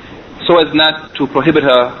 so as not to prohibit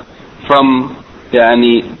her from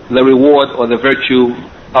the reward or the virtue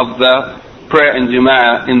of the prayer and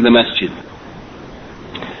jama'ah in the masjid.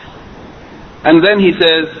 And then he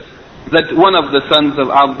says that one of the sons of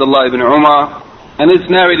Abdullah ibn Umar, and it's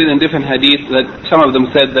narrated in different hadith that some of them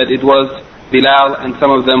said that it was Bilal, and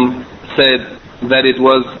some of them said that it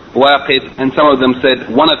was Waqid, and some of them said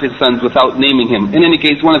one of his sons without naming him. In any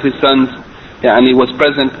case, one of his sons was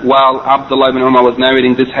present while Abdullah ibn Umar was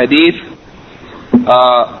narrating this hadith,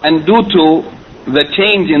 and due to the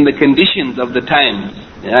change in the conditions of the times,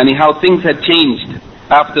 how things had changed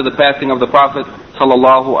after the passing of the Prophet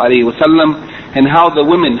sallallahu alaihi wasallam, and how the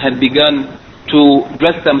women had begun to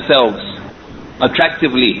dress themselves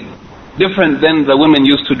attractively, different than the women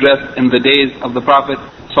used to dress in the days of the Prophet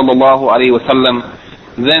sallallahu alaihi wasallam.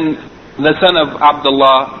 Then the son of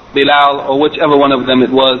Abdullah, Bilal, or whichever one of them it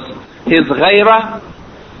was, his ghaira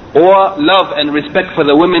or love and respect for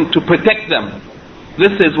the women, to protect them,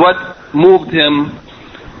 this is what moved him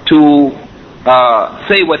to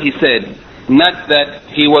say what he said. Not that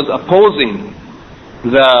he was opposing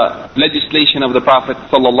the legislation of the Prophet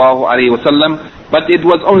sallallahu alaihi wasallam, but it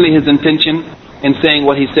was only his intention in saying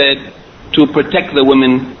what he said to protect the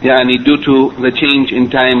women, due to the change in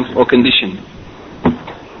times or condition.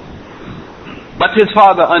 But his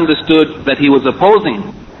father understood that he was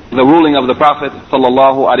opposing the ruling of the Prophet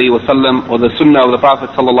sallallahu alaihi wasallam or the sunnah of the Prophet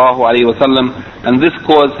sallallahu alaihi wasallam, and this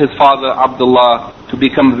caused his father Abdullah to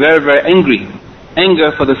become very, very angry.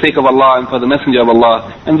 Anger for the sake of Allah and for the Messenger of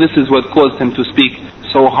Allah, and this is what caused him to speak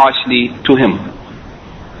so harshly to him.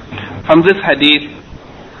 From this hadith,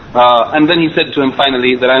 and then he said to him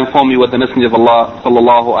finally that I inform you what the Messenger of Allah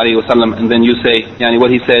sallallahu alaihi wasallam, and then you say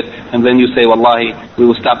what he said, and then you say wallahi we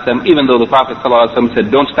will stop them, even though the Prophet sallallahu alaihi wasallam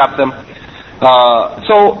said don't stop them.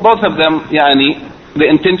 So both of them, the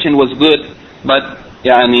intention was good, but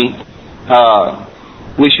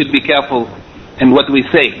we should be careful in what we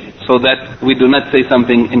say, so that we do not say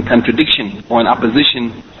something in contradiction or in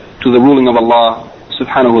opposition to the ruling of Allah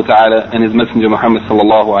subhanahu wa ta'ala and His Messenger Muhammad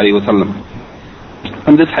sallallahu alayhi wa sallam.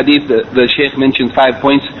 In this hadith, the Shaykh mentions 5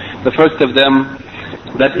 points. The first of them,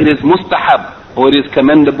 that it is mustahab, or it is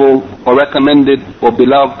commendable, or recommended, or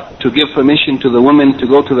beloved, to give permission to the women to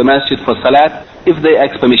go to the masjid for salat, if they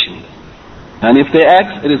ask permission. And if they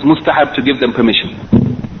ask, it is mustahab to give them permission,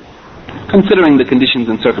 considering the conditions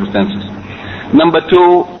and circumstances. Number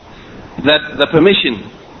 2, that the permission,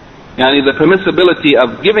 the permissibility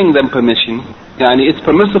of giving them permission, it's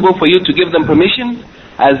permissible for you to give them permission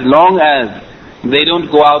as long as they don't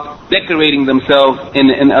go out decorating themselves in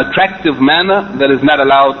an attractive manner that is not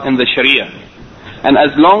allowed in the Sharia. and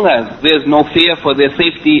as long as there's no fear for their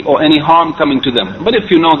safety or any harm coming to them. But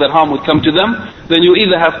if you know that harm would come to them, then you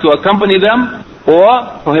either have to accompany them or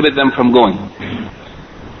prohibit them from going.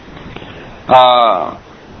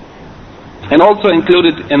 And also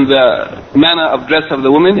included in the manner of dress of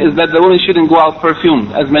the woman is that the woman shouldn't go out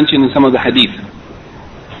perfumed, as mentioned in some of the hadith.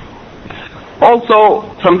 Also,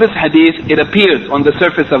 from this hadith, it appears on the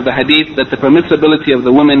surface of the hadith that the permissibility of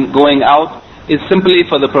the woman going out is simply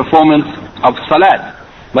for the performance of salat.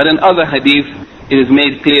 But in other hadith, it is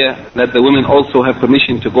made clear that the women also have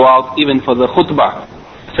permission to go out even for the khutbah,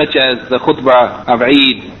 such as the khutbah of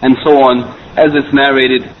Eid and so on, as is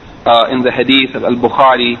narrated in the hadith of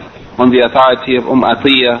Al-Bukhari on the authority of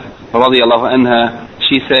Atiyah radiyallahu anha.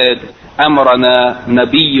 She said, أمرنا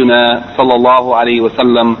نبينا صلى الله عليه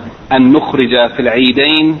وسلم أن نخرج في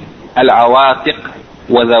العيدين العواتق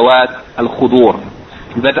وذوات الخضور.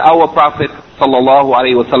 That our Prophet صلى الله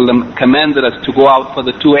عليه وسلم commanded us to go out for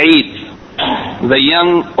the two Eids, the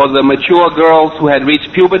young or the mature girls who had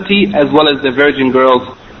reached puberty, as well as the virgin girls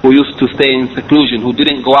who used to stay in seclusion, who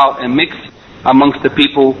didn't go out and mix amongst the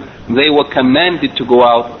people. They were commanded to go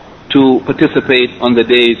out to participate on the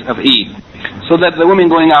days of Eid. So that the women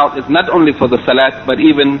going out is not only for the salat, but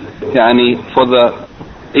even for the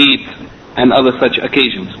Eid and other such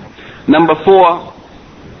occasions. Number 4,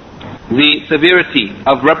 the severity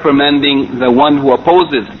of reprimanding the one who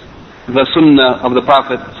opposes the sunnah of the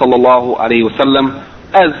Prophet sallallahu alaihi wasallam,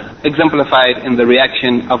 as exemplified in the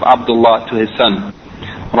reaction of Abdullah to his son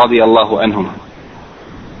radiyallahu anhum.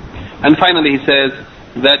 And finally he says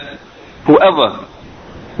that whoever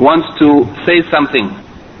wants to say something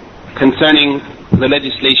concerning the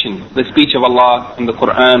legislation, the speech of Allah in the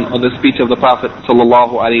Quran or the speech of the Prophet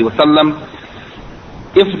sallallahu alaihi wasallam,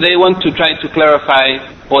 if they want to try to clarify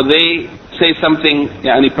or they say something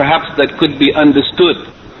perhaps that could be understood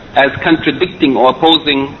as contradicting or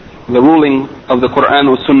opposing the ruling of the Quran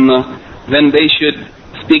or Sunnah, then they should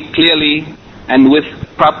speak clearly and with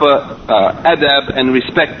proper adab and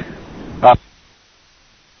respect.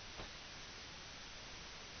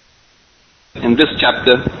 In this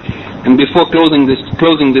chapter, and before closing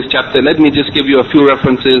this chapter, let me just give you a few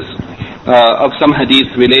references of some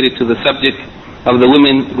hadith related to the subject of the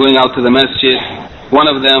women going out to the masjid. One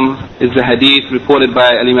of them is the hadith reported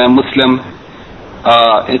by Imam Muslim.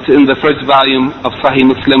 It's in the first volume of Sahih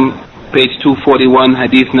Muslim, page 241,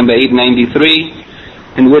 hadith number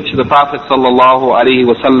 893, in which the Prophet sallallahu alaihi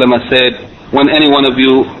wasallam said, when any one of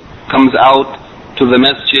you comes out to the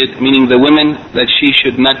masjid, meaning the women, that she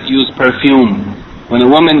should not use perfume. When a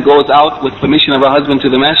woman goes out with permission of her husband to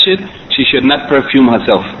the masjid, she should not perfume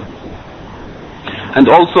herself. And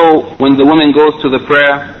also, when the woman goes to the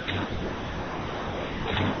prayer,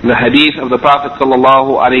 the hadith of the Prophet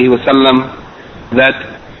sallallahu alaihi wasallam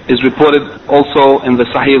that is reported also in the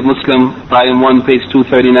Sahih Muslim, volume 1, page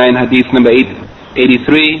 239, hadith number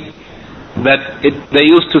 883, that they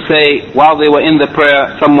used to say, while they were in the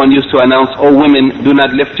prayer, someone used to announce, "O women, do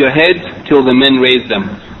not lift your heads till the men raise them."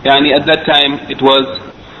 At that time, it was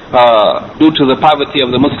due to the poverty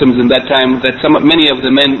of the Muslims in that time that many of the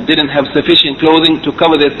men didn't have sufficient clothing to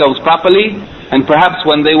cover themselves properly, and perhaps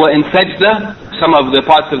when they were in sajda, some of the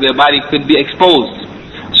parts of their body could be exposed.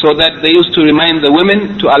 So that they used to remind the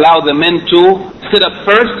women to allow the men to sit up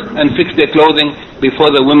first and fix their clothing before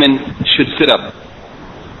the women should sit up.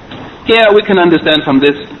 Here we can understand from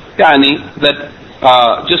this that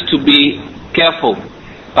just to be careful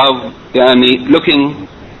of looking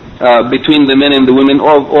between the men and the women,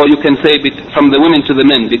 or you can say from the women to the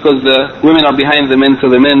men, because the women are behind the men, so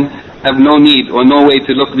the men have no need or no way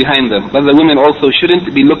to look behind them. But the women also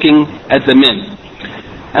shouldn't be looking at the men.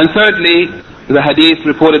 And thirdly, the hadith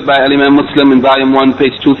reported by Imam Muslim in volume 1,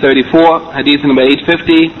 page 234, hadith number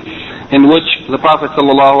 850, in which the Prophet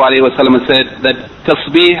sallallahu alaihi wasallam said that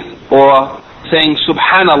tasbih, or saying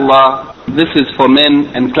subhanallah, this is for men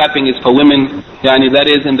and clapping is for women. That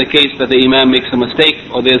is in the case that the imam makes a mistake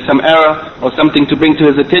or there's some error or something to bring to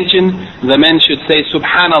his attention, the men should say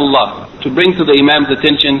subhanallah to bring to the imam's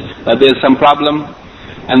attention that there's some problem,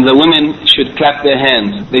 and the women should clap their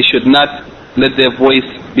hands. They should not let their voice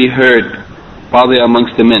be heard while they are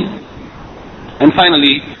amongst the men. And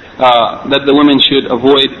finally, that the women should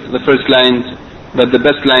avoid the first lines, that the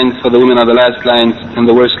best lines for the women are the last lines and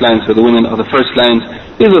the worst lines for the women are the first lines.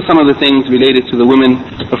 These are some of the things related to the women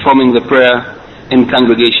performing the prayer in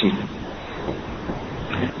congregation.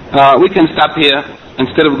 We can stop here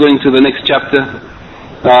instead of going to the next chapter,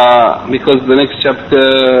 because the next chapter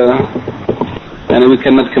we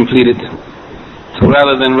cannot complete it. So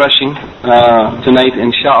rather than rushing tonight,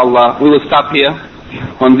 inshallah, we will stop here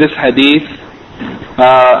on this hadith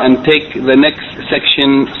and take the next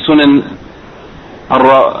section, Sunan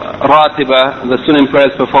Ratiba, the Sunan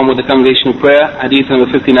prayers performed with the congregational prayer, hadith number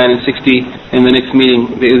 59 and 60 in the next meeting,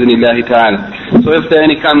 bi'idhnillahi ta'ala. So if there are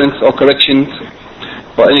any comments or corrections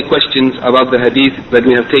or any questions about the hadith that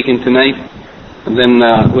we have taken tonight, then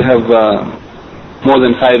we have more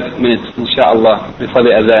than 5 minutes, inshallah, before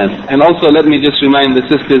the adhan. And also let me just remind the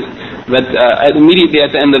sisters that immediately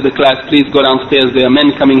at the end of the class, please go downstairs. There are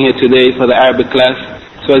men coming here today for the Arabic class.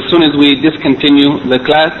 So as soon as we discontinue the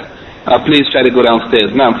class, please try to go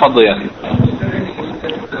downstairs. Naam, fadlu ya akhi.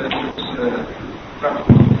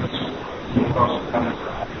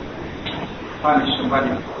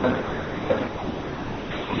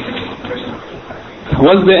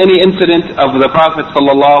 Was there any incident of the Prophet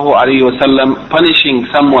sallallahu alaihi wasallam punishing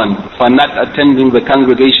someone for not attending the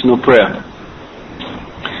congregational prayer?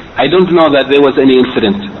 I don't know that there was any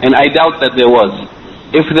incident, and I doubt that there was.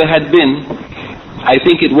 If there had been, I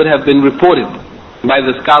think it would have been reported by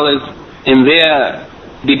the scholars in their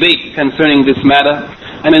debate concerning this matter.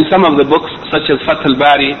 And in some of the books, such as Fath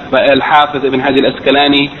al-Bari by Al-Hafiz ibn Hajar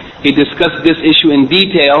al-Asqalani, he discussed this issue in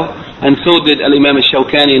detail, and so did Al-Imam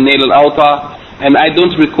al-Shawkani in Nail al-Awtar. And I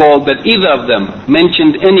don't recall that either of them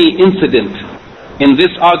mentioned any incident in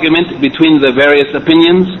this argument between the various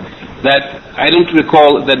opinions. That I don't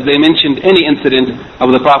recall that they mentioned any incident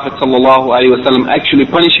of the Prophet sallallahu alaihi wasallam actually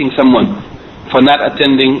punishing someone for not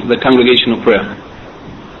attending the congregational prayer.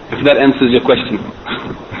 If that answers your question.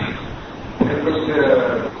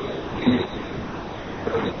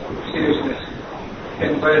 Seriousness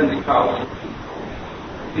and burn the cow.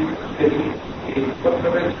 What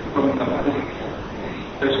prevents from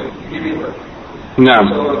No.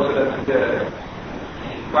 So that the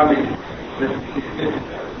family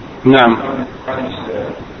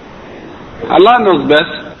Allah knows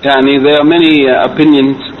best. There are many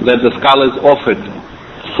opinions that the scholars offered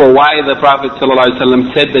for why the Prophet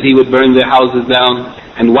ﷺ said that he would burn their houses down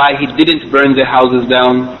and why he didn't burn their houses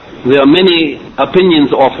down. There are many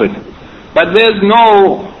opinions offered, but there's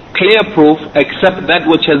no clear proof except that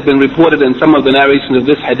which has been reported in some of the narrations of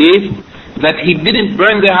this hadith, that he didn't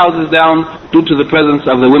burn their houses down due to the presence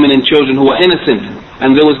of the women and children who were innocent,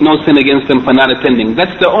 and there was no sin against them for not attending.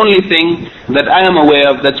 That's the only thing that I am aware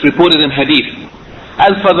of that's reported in hadith.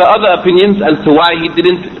 As for the other opinions as to why he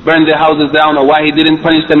didn't burn their houses down or why he didn't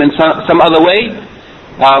punish them in some other way,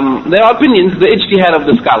 there are opinions, the ijtihad of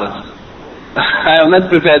the scholars. I am not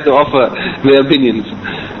prepared to offer their opinions,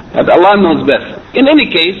 but Allah knows best. In any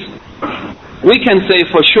case, we can say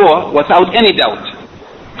for sure, without any doubt,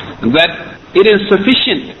 that it is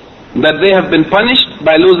sufficient that they have been punished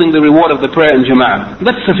by losing the reward of the prayer in Jama'ah.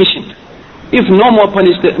 That's sufficient. If no more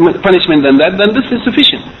punishment than that, then this is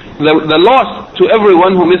sufficient. The loss to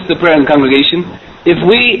everyone who missed the prayer in congregation, if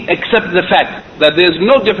we accept the fact that there is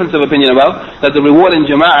no difference of opinion about, that the reward in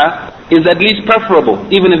Jama'ah is at least preferable,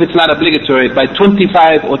 even if it's not obligatory, by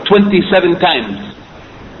 25 or 27 times,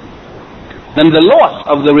 then the loss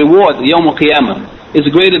of the reward, Yawm al-Qiyamah, is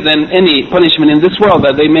greater than any punishment in this world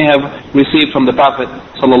that they may have received from the Prophet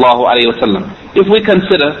sallallahu alaihi wasallam. If we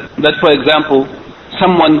consider that, for example,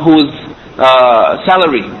 someone whose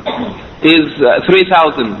salary is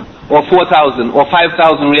 3,000 or 4,000 or 5,000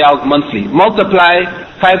 riyals monthly, multiply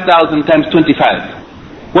 5,000 times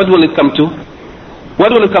 25. What will it come to?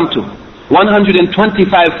 What will it come to? 125,000.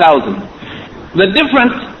 The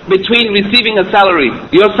difference between receiving a salary,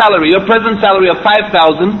 your present salary of 5,000,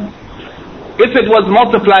 if it was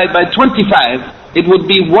multiplied by 25, it would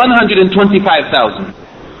be 125,000.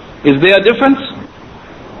 Is there a difference?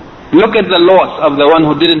 Look at the loss of the one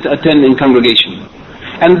who didn't attend in congregation.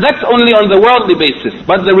 And that's only on the worldly basis,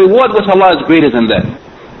 but the reward with Allah is greater than that.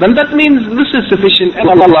 Then that means this is sufficient, and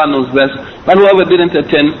Allah knows best. But whoever didn't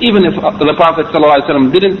attend, even if the Prophet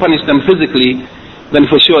ﷺ didn't punish them physically, then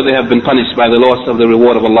for sure they have been punished by the loss of the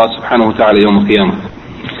reward of Allah subhanahu wa ta'ala yawm al-qiyamah.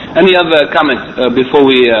 Any other comment before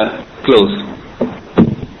we close?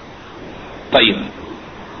 طيب.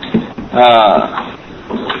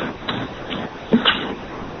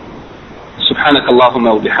 سبحانك اللهم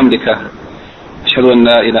وبحمدك أشهد أن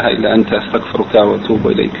لا إله إلا أنت أستغفرك وأتوب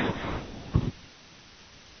إليك.